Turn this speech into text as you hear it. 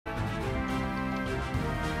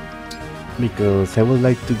because I would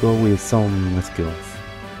like to go with some skills.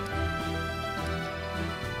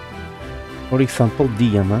 For example,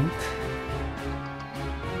 Diamond.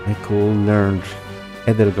 I could learn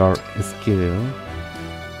Edelgard skill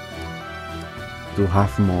to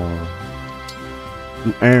have more,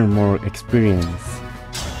 to earn more experience,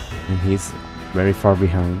 and he's very far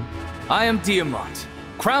behind. I am Diamant,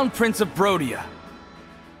 Crown Prince of Brodia.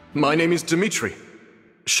 My name is Dimitri.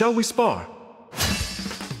 Shall we spar?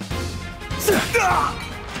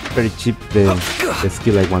 Very cheap the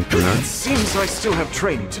skill I want to learn. It seems I still have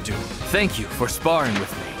training to do. Thank you for sparring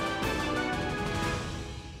with me.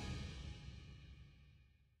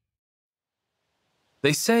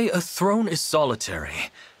 They say a throne is solitary,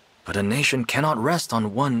 but a nation cannot rest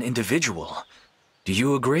on one individual. Do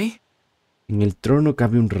you agree? En el trono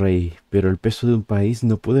cabe un rey, pero el peso de un país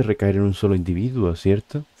no puede recaer en un solo individuo,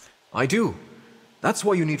 ¿cierto? I do. That's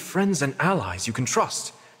why you need friends and allies you can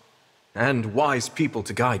trust. And wise people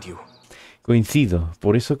to guide you. Coincido,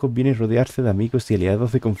 por eso conviene rodearse de amigos y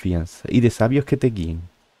aliados de confianza, y de sabios que te guíen.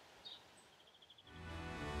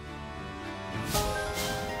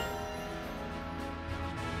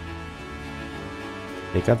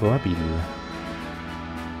 Legado hábil.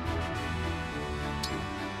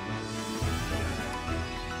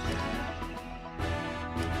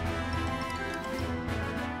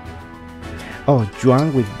 Oh,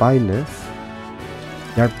 Juan with Bailes.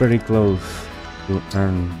 They are very close to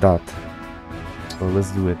earn that. So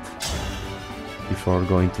let's do it before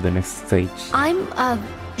going to the next stage. I'm,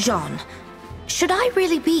 Jean. Should I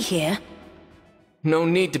really be here? No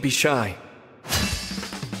need to be shy.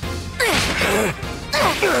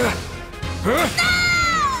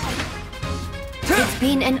 It's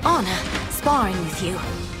been an honor sparring with you.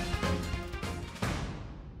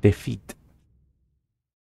 Defeat.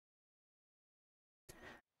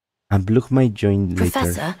 And Vloog might join later.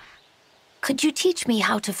 Professor, could you teach me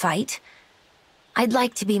how to fight? I'd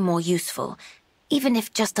like to be more useful, even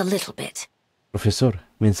if just a little bit. Profesor,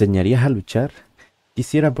 ¿me enseñarías a luchar?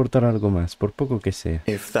 Quisiera aportar algo más, por poco que sea.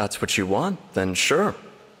 If that's what you want, then sure.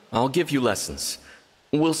 I'll give you lessons.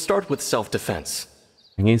 We'll start with self-defense.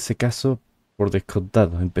 En ese caso, por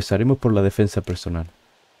descontado, empezaremos por la defensa personal.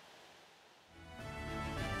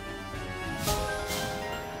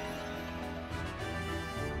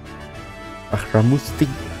 Bahramusti.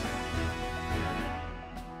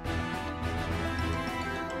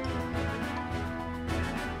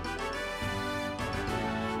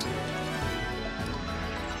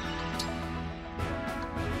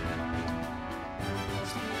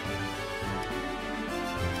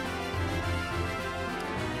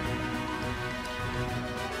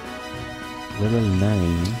 Level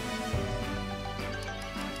 9.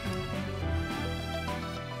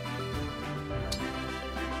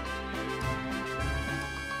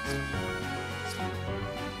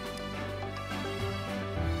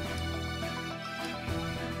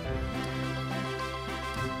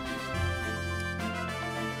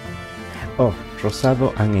 Oh,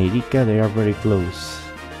 Rosado and Erika, they are very close.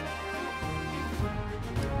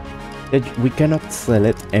 We cannot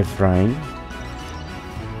select Ephraim.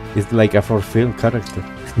 It's like a fulfilled character.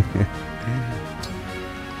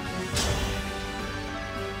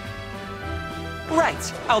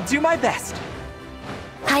 Right, I'll do my best.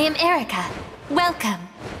 I am Erika. Welcome.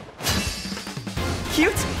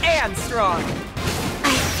 Cute and strong.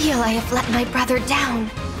 I feel I have let my brother down.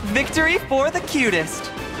 Victory for the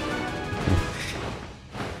cutest.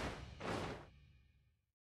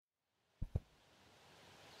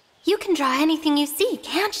 You can draw anything you see,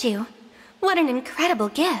 can't you? What an incredible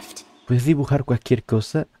gift. ¿Puedes dibujar cualquier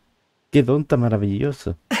cosa? ¡Qué don tan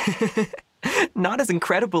maravilloso! Not as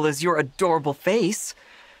incredible as your adorable face.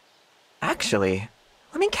 Actually,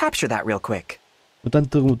 let me capture that real quick. No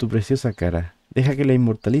tanto como tu preciosa cara. Deja que la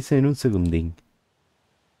inmortalice en un segundín.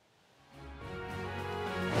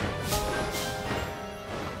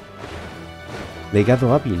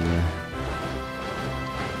 Legado hábil.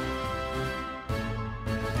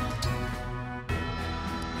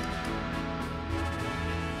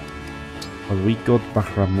 Well, we got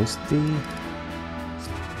Bahramusti.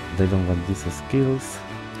 They don't want these skills.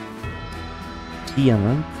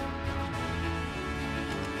 Diamond.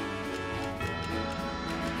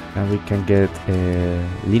 And we can get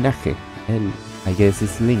Linaje. I guess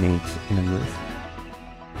it's lineage in English.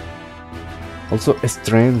 Also,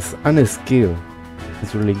 strength and skill.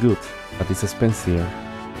 It's really good, but it's expensive.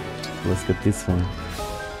 Let's get this one.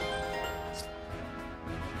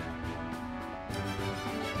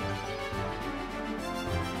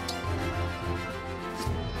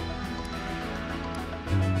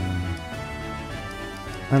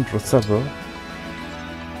 And Rosado,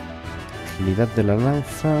 Agilidad de la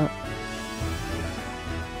lanza.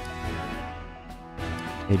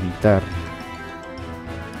 Evitar.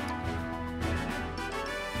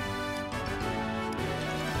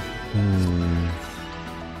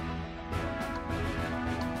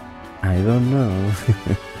 I don't know.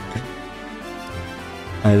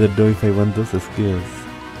 I don't know if I want those skills.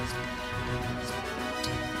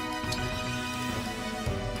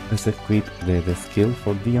 Let's equip the skill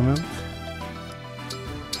for Diamond.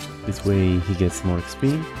 This way he gets more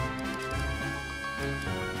XP.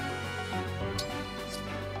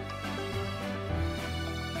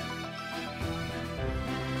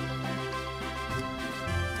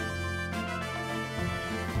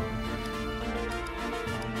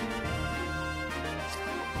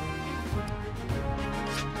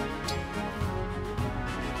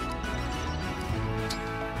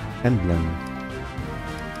 Emblem.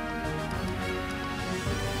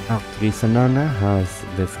 Trisanana has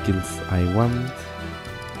the skills I want,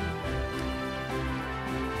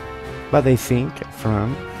 but I think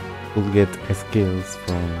Fran could get skills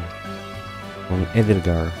from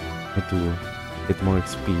Edelgar to get more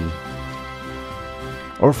XP,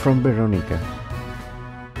 or from Veronica.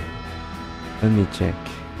 Let me check.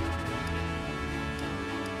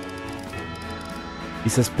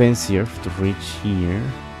 It's expensive to reach here,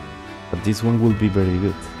 but this one will be very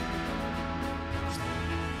good.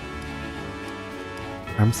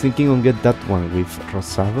 I'm thinking on get that one with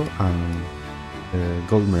Rosado and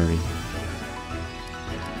Goldberry.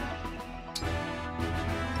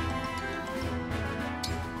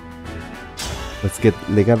 Let's get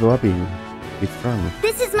Legado Hábil with Fran.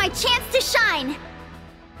 This is my chance to shine!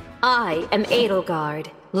 I am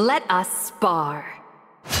Edelgard. Let us spar.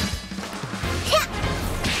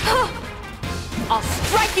 I'll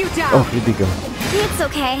strike you down! Oh, critical. It's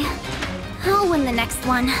okay. I'll win the next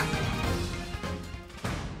one.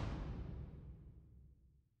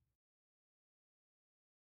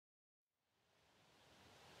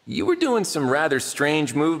 You were doing some rather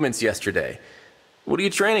strange movements yesterday. What are you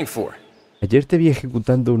training for? Ayer te vi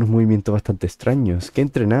ejecutando unos movimientos bastante extraños. ¿Qué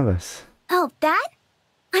entrenabas? Oh, that?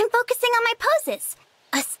 I'm focusing on my poses.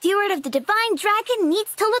 A steward of the divine dragon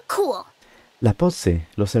needs to look cool. La pose.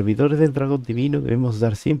 Los servidores del dragón divino debemos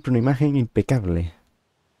dar siempre una imagen impecable.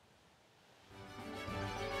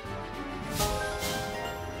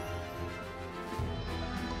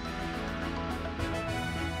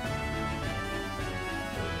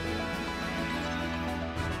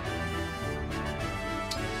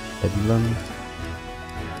 Emblem.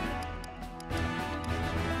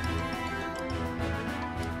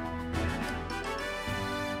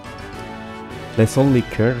 Let's only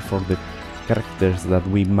care for the characters that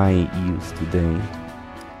we might use today.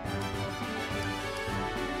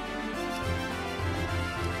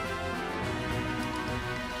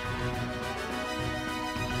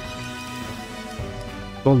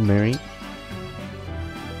 Gold Mary.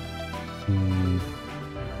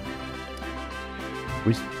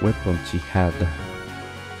 Which weapon she had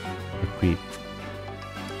equipped?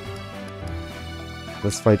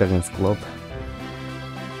 Let's fight against Club.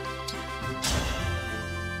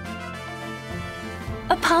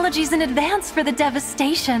 Apologies in advance for the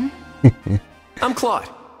devastation. I'm Claude.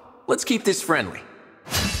 Let's keep this friendly.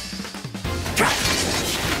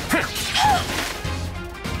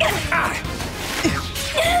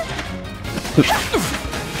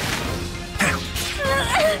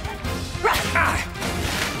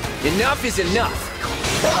 Enough is enough.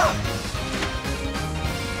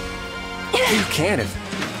 You can't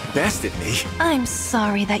have bested me. I'm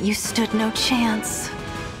sorry that you stood no chance.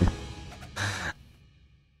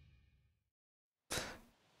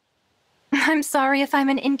 I'm sorry if I'm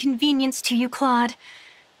an inconvenience to you, Claude.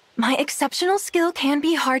 My exceptional skill can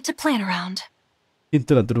be hard to plan around.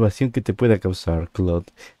 Siento la turbación que te pueda causar,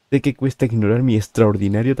 Claude. Sé que cuesta ignorar mi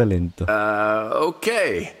extraordinario talento.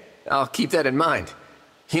 Okay. I'll keep that in mind.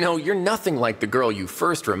 You know, you're nothing like the girl you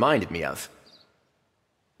first reminded me of.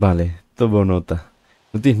 Vale, tomo nota.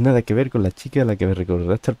 No tienes nada que ver con la chica a la que me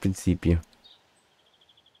recordaste al principio.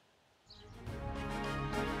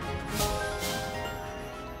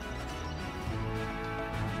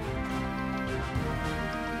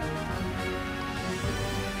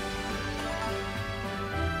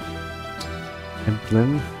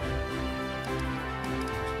 Emblem.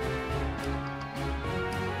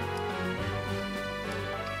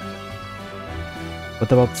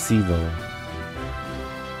 What about Sido?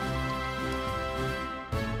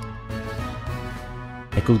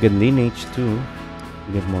 I could get Lineage too,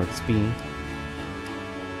 to get more XP.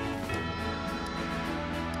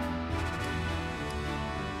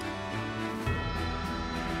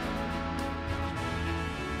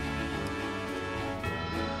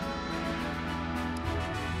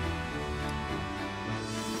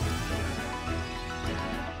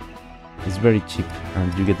 It's very cheap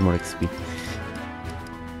and you get more XP.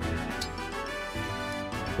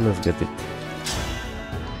 Let's get it.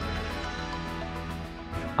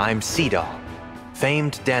 I'm Cedal,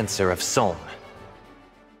 famed dancer of Solm.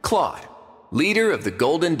 Claude, leader of the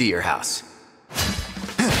Golden Deer House.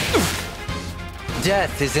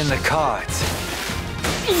 Death is in the cards.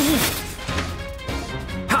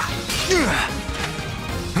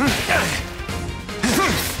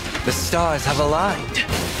 The stars have aligned.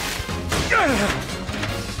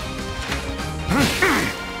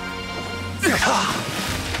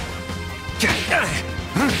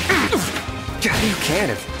 You can't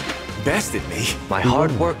have bested me. My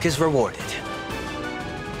hard work is rewarded.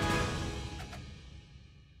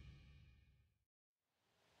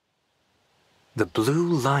 The Blue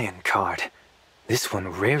Lion card. This one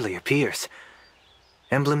rarely appears.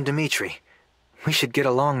 Emblem Dimitri. We should get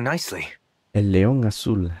along nicely. El león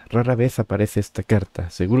azul. Rara vez aparece esta carta.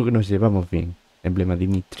 Seguro que nos llevamos bien. Emblema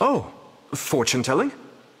Dimitri. Oh, fortune telling?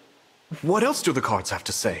 What else do the cards have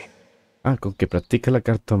to say? Ah, con que practica la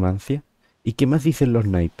cartomancia. ¿Y qué más dicen los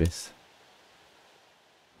naipes?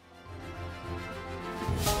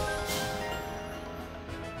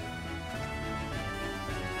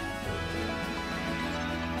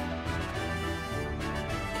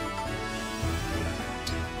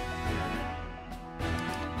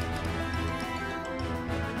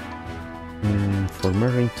 For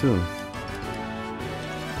Marine too.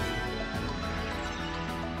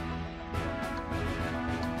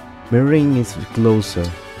 Marine is closer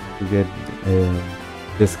to get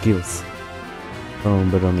the skills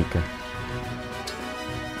from Veronica.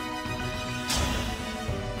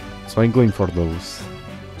 So I'm going for those.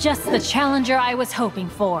 Just the challenger I was hoping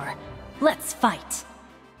for. Let's fight.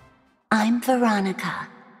 I'm Veronica.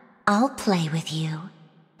 I'll play with you.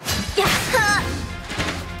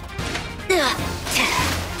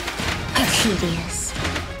 Tedious.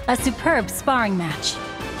 A superb sparring match.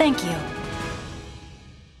 Thank you.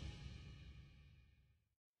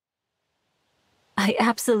 I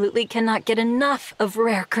absolutely cannot get enough of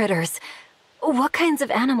rare critters. What kinds of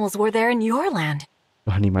animals were there in your land?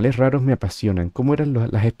 Los animales raros me apasionan. ¿Cómo eran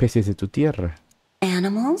las especies de tu tierra?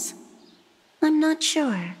 Animals? I'm not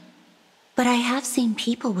sure. But I have seen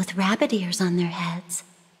people with rabbit ears on their heads.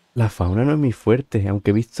 La fauna no es muy fuerte, aunque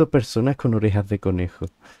he visto personas con orejas de conejo.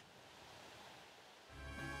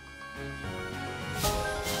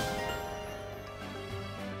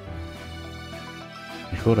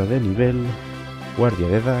 Mejora de nivel, guardia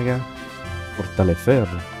de daga, fortalecer.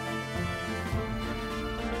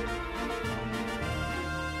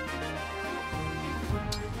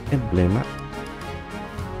 Emblema.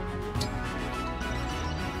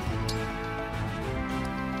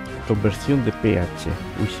 Conversión de pH.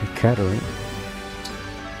 Uy, es caro, ¿eh?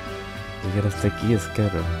 Llegar hasta aquí es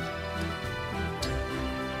caro.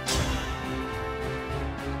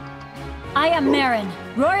 I am Marin,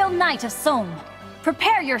 Royal Knight of Somme.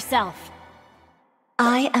 Prepare yourself.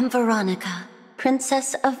 I am Veronica,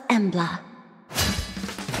 Princess of Emblem.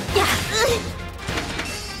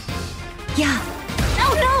 Yeah.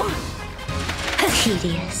 Oh no!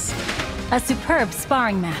 Tedious. A superb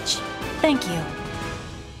sparring match. Thank you.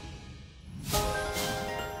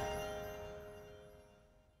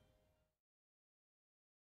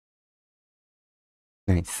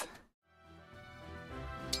 Nice.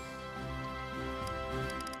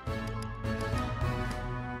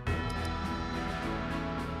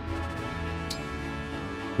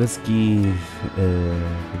 Let's give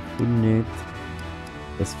Unit.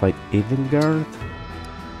 Let's fight Edelgard.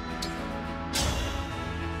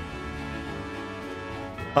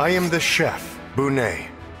 I am the chef, Bunet.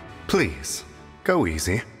 Please, go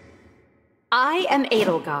easy. I am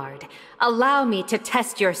Edelgard. Allow me to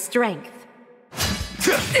test your strength.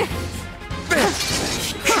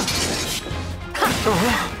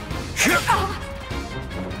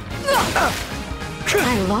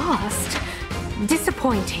 I lost.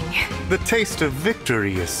 Disappointing. The taste of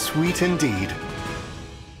victory is sweet indeed.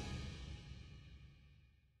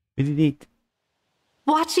 We did it.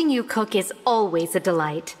 Watching you cook is always a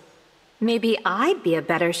delight. Maybe I'd be a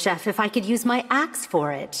better chef if I could use my axe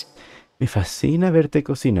for it. Me fascina verte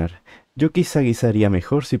cocinar. Yo quizá guisaría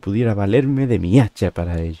mejor si pudiera valerme de mi hacha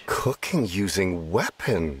para ello. Cooking using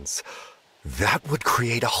weapons. That would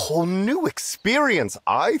create a whole new experience.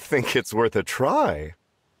 I think it's worth a try.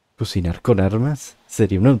 Cocinar con armas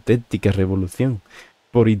sería una auténtica revolución.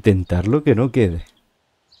 Por intentarlo que no quede.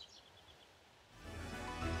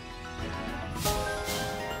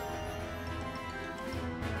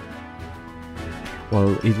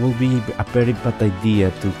 Well, it will be a very bad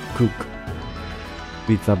idea to cook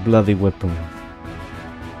with a bloody weapon.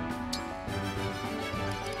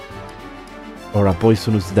 or a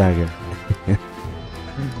poisonous dagger.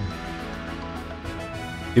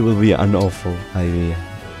 It will be an awful idea.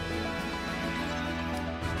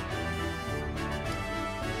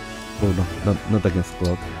 Oh no, not against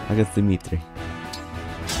Claude, against Dimitri.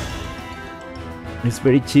 It's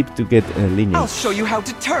very cheap to get a lineage. I'll show you how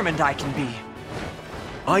determined I can be.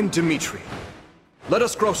 I'm Dimitri. Let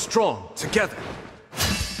us grow strong together.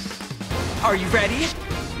 Are you ready?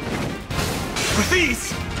 With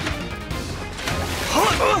these!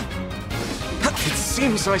 It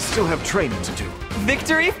seems I still have training to do.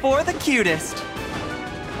 Victory for the cutest.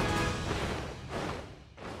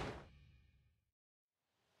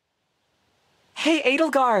 Hey,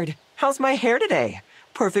 Edelgard. How's my hair today?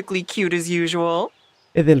 Perfectly cute as usual.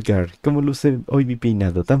 Edelgard, ¿cómo luce hoy mi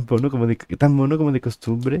peinado? ¿Tan mono como de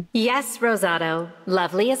costumbre? Yes, Rosado.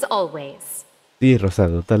 Lovely as always. Sí,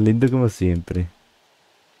 Rosado, tan lindo como siempre.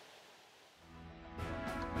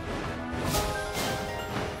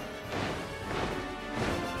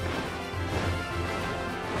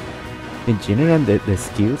 In general, the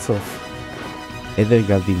skills of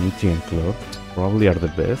Edelgard, Dimitri, and Claude probably are the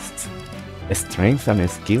best. Strength and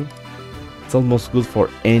skill. It's almost good for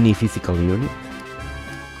any physical unit,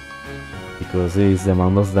 because it is the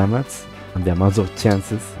amount of damage and the amount of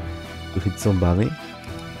chances to hit somebody.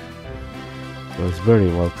 So it's very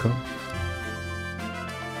welcome.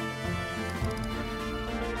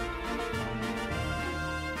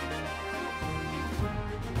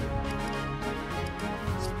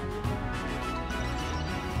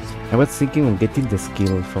 I was thinking of getting the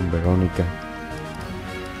skill from Veronica.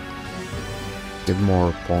 Get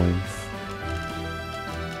more points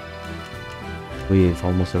with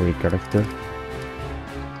almost every character.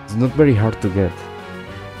 It's not very hard to get.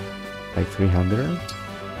 Like 300?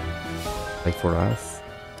 Like for us.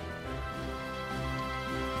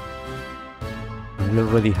 We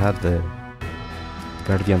already had the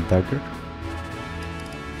Guardian Dagger.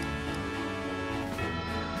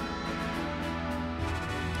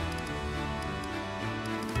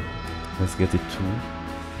 Let's get it too.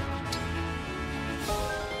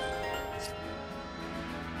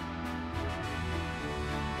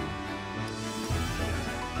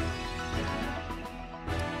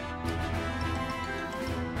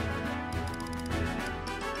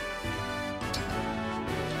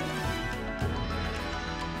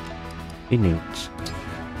 Lineage.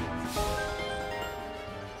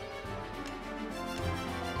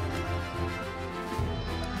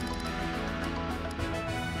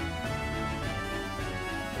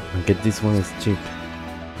 And get this one is cheap.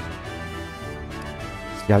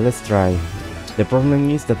 Yeah, let's try. The problem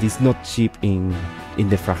is that it's not cheap in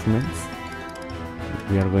the fragments.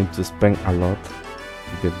 We are going to spend a lot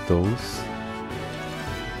to get those.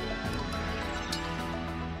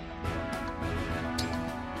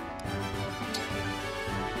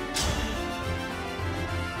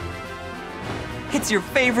 It's your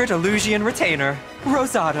favorite Illusian retainer,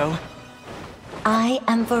 Rosado. I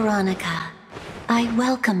am Veronica. I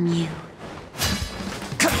welcome you.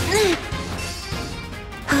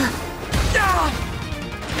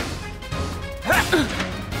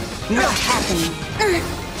 Not happening.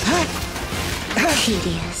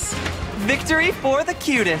 Tedious. Victory for the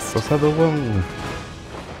cutest. Rosado won.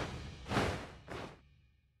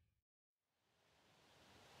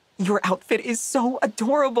 Your outfit is so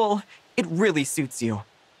adorable. It really suits you.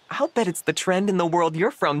 I'll bet it's the trend in the world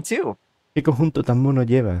you're from, too. ¿Qué conjunto tan mono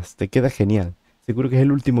llevas? Te queda genial. Seguro que es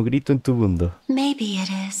el último grito en tu mundo. Maybe it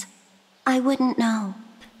is. I wouldn't know.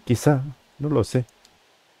 Quizá. No lo sé.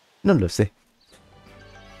 No lo sé.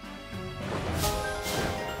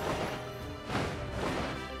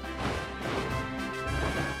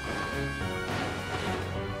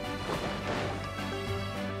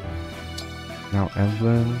 Now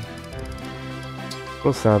Emblem,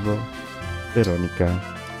 Rosado, Veronica.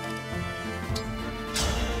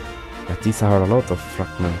 But these are a lot of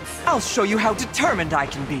fragments. I'll show you how determined I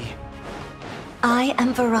can be. I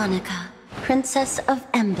am Veronica, Princess of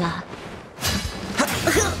Emblem.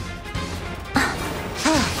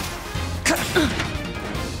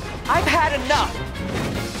 I've had enough.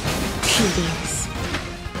 Tedious.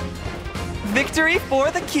 Victory for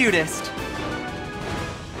the cutest.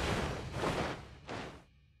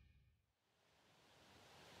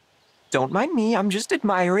 Don't mind me, I'm just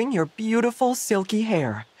admiring your beautiful silky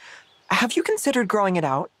hair. Have you considered growing it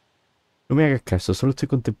out? No me hagas caso, solo estoy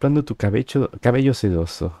contemplando tu cabello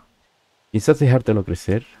sedoso. ¿Piensas dejártelo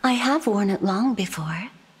crecer? I have worn it long before.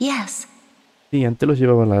 Yes. Sí, antes lo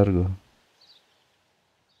llevaba largo.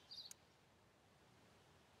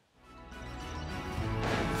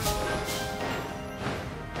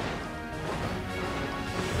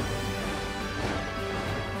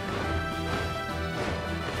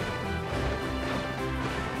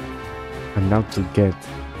 And now to get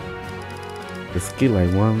the skill I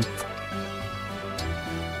want.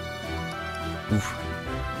 Oof.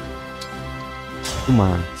 Too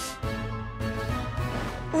much.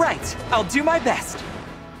 Right, I'll do my best.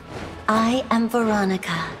 I am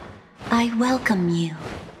Veronica. I welcome you.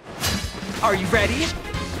 Are you ready?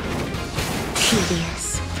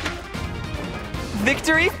 Tedious.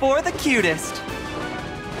 Victory for the cutest.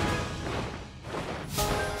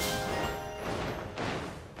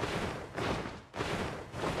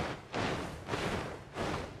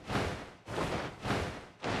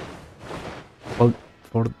 Well,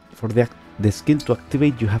 for the skill to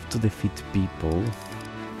activate, you have to defeat people.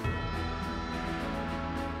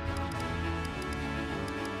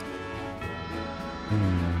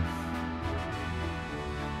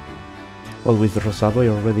 Well, with Rosado I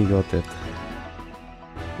already got it.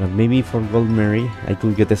 But maybe for Gold Mary I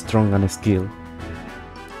could get a strong and a skill.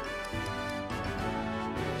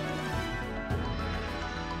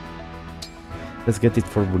 Let's get it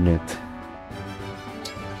for Brunette.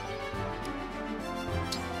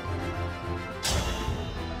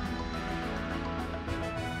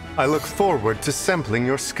 I look forward to sampling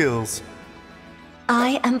your skills.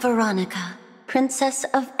 I am Veronica, Princess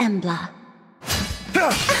of Emblem.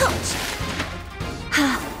 Ouch!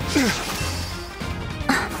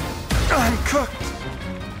 I'm cooked.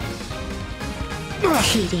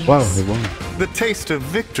 Tedious. Wow, they won. The taste of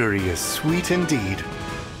victory is sweet indeed.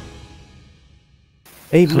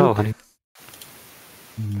 Hey, Hello, Vloog. honey.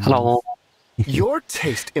 Hello. Your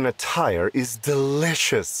taste in attire is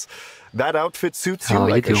delicious. That outfit suits you How are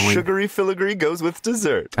you like a doing? sugary filigree goes with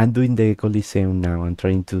dessert. I'm doing the Coliseum now. I'm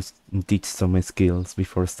trying to teach some skills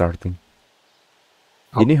before starting.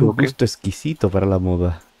 Tienes un gusto exquisito para la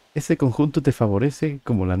moda. Ese conjunto te favorece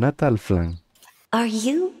como la nata al flan. Are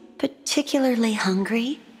you particularly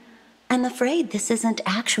hungry? I'm afraid this isn't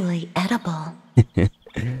actually edible.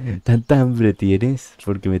 ¿Tanta hambre tienes?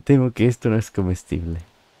 Porque me temo que esto no es comestible.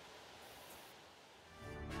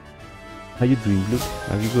 How you doing, Luke?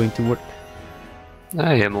 Are you going to work?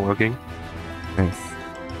 I am working. Nice.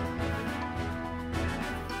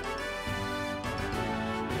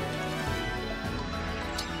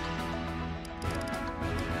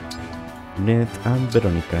 Ned and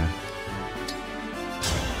Veronica.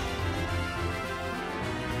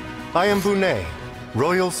 I am Bunet,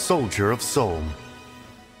 Royal Soldier of Solm.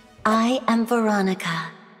 I am Veronica.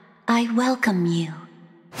 I welcome you.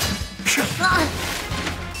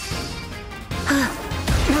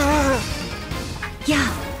 Yeah.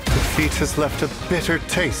 Defeat has left a bitter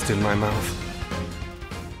taste in my mouth.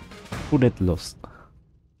 Punet lost.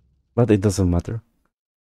 But it doesn't matter.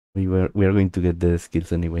 We are going to get the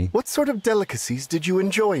skills anyway. What sort of delicacies did you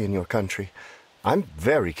enjoy in your country? I'm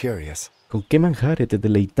very curious. ¿Con qué manjares te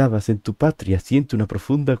deleitabas en tu patria? Siento una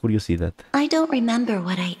profunda curiosidad. I don't remember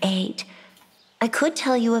what I ate. I could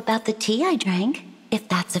tell you about the tea I drank, if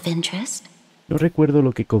that's of interest. No recuerdo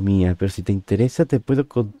lo que comía, pero si te interesa te puedo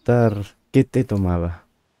contar qué té tomaba.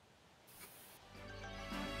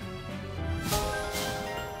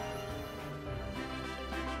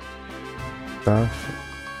 Stuff.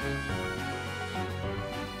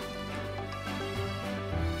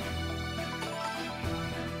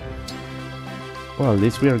 Well, at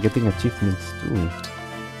least we are getting achievements too.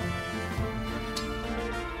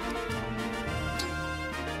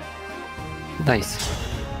 Nice.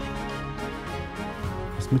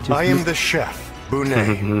 I am the chef,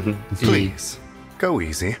 Bunet. Please, go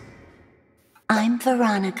easy. I'm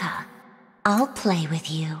Veronica. I'll play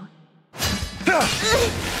with you.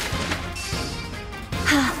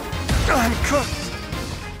 I'm cooked.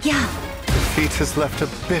 Yeah. Defeat has left a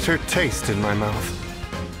bitter taste in my mouth.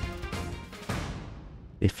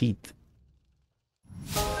 Defeat.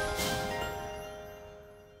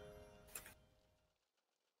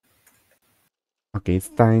 Okay, it's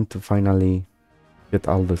time to finally get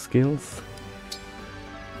all the skills.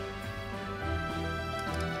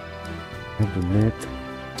 Net.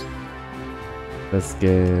 Let's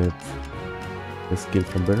get the skill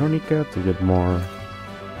from Veronica to get more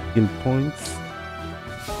skill points.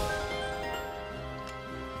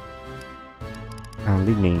 And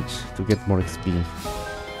Lineage to get more XP.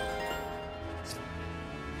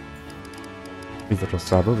 With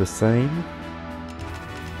Rosado the same.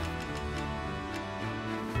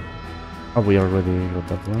 Oh, we already got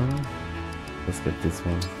that one. Let's get this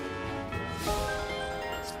one.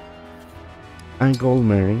 And Gold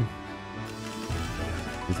Mary.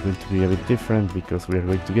 It's going to be a bit different because we are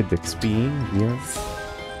going to get the XP, yes.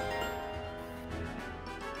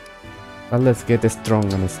 But let's get a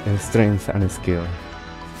strong and a strength and a skill.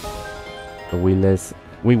 So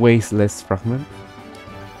we waste less fragment.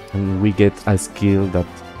 And we get a skill that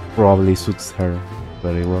probably suits her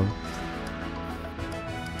very well.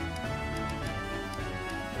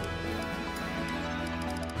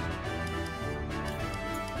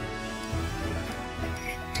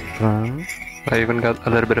 Run. I even got a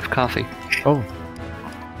little bit of coffee. Oh,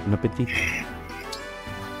 bon appetit.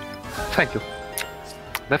 Thank you.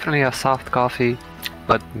 Definitely a soft coffee,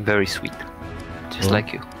 but very sweet. Just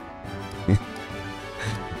like you.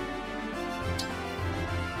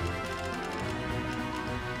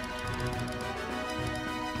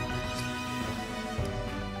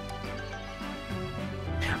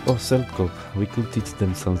 Oh, self-cope. We could teach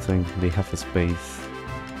them something. They have a space.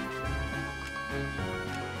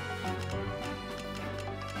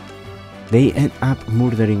 They end up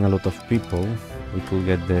murdering a lot of people. We could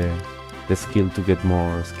get the skill to get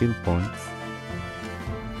more skill points.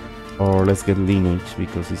 Or let's get lineage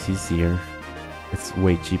because it's easier. It's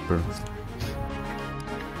way cheaper.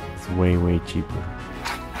 It's way cheaper.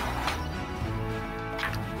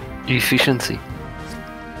 Efficiency.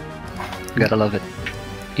 Gotta love it.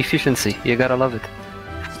 Efficiency, you gotta love it.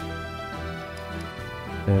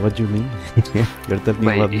 What do you mean? You're talking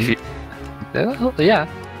about me? Yeah.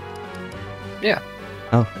 Yeah.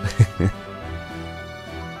 Oh.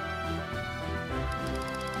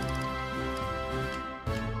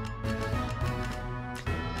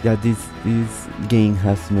 Yeah, this game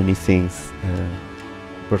has many things.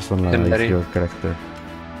 Personalize your character.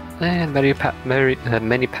 And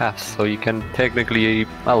many paths, so you can technically,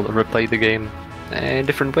 well, replay the game in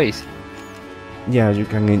different ways. Yeah, you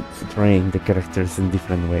can train the characters in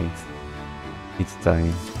different ways each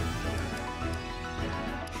time.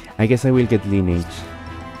 I guess I will get lineage,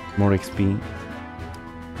 more XP.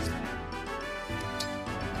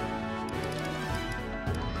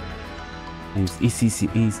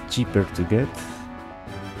 Is cheaper to get.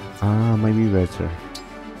 Ah, might be better.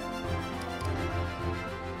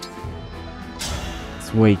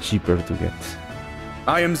 It's way cheaper to get.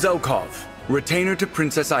 I am Zelkov, retainer to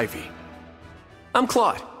Princess Ivy. I'm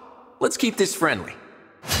Claude. Let's keep this friendly.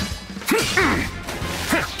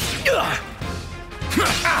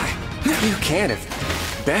 You can't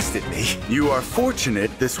have bested me. You are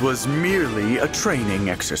fortunate this was merely a training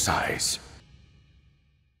exercise.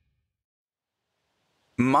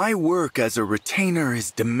 My work as a retainer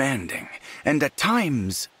is demanding, and at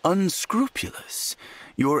times unscrupulous.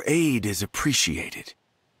 Your aid is appreciated.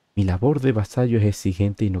 Mi labor de vasallo es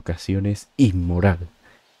exigente y en ocasiones inmoral.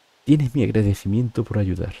 Tienes mi agradecimiento por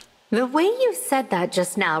ayudar. The way you said that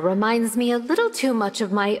just now reminds me a little too much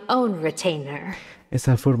of my own retainer.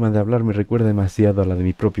 Esa forma de hablar me recuerda demasiado a la de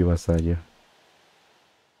mi propio vasallo.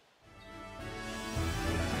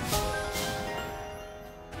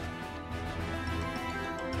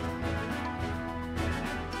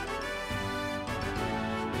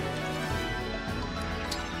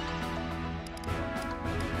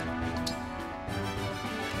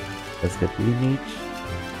 Let's get lineage.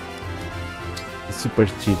 It's super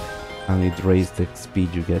cheap and it raises the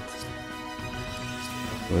speed you get.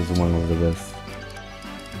 So it's one of the best.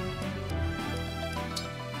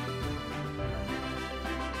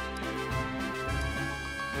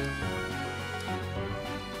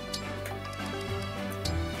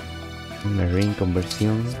 Marine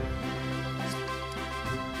conversión.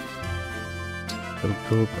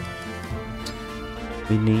 Top.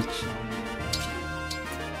 Lineage.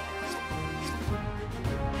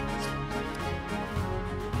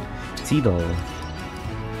 Seedle.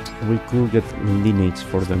 We could get lineage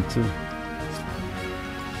for them too.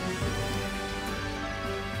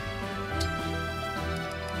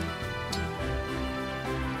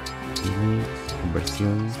 Lineage,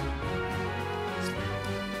 conversión.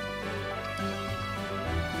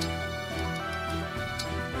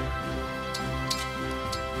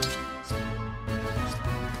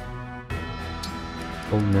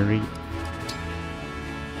 Culinary,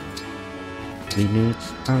 lineage,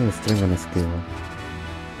 and strength and skill.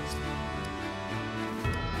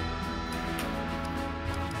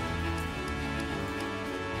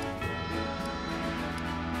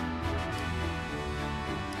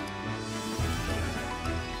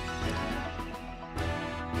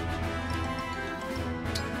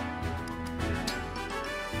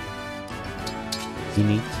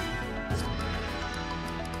 Lineage.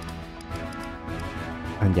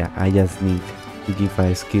 And yeah, I just need to give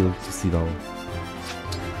a skill to Sidol.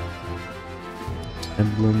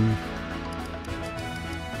 Emblem.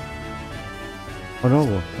 Oh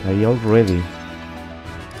no, I already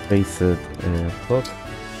faced Thought.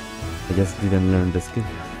 I just didn't learn the skill.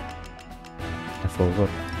 I forgot.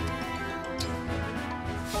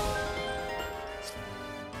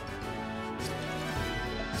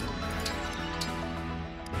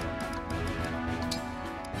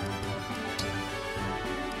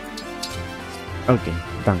 Okay,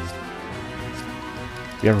 done.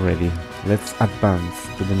 We are ready. Let's advance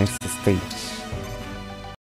to the next stage.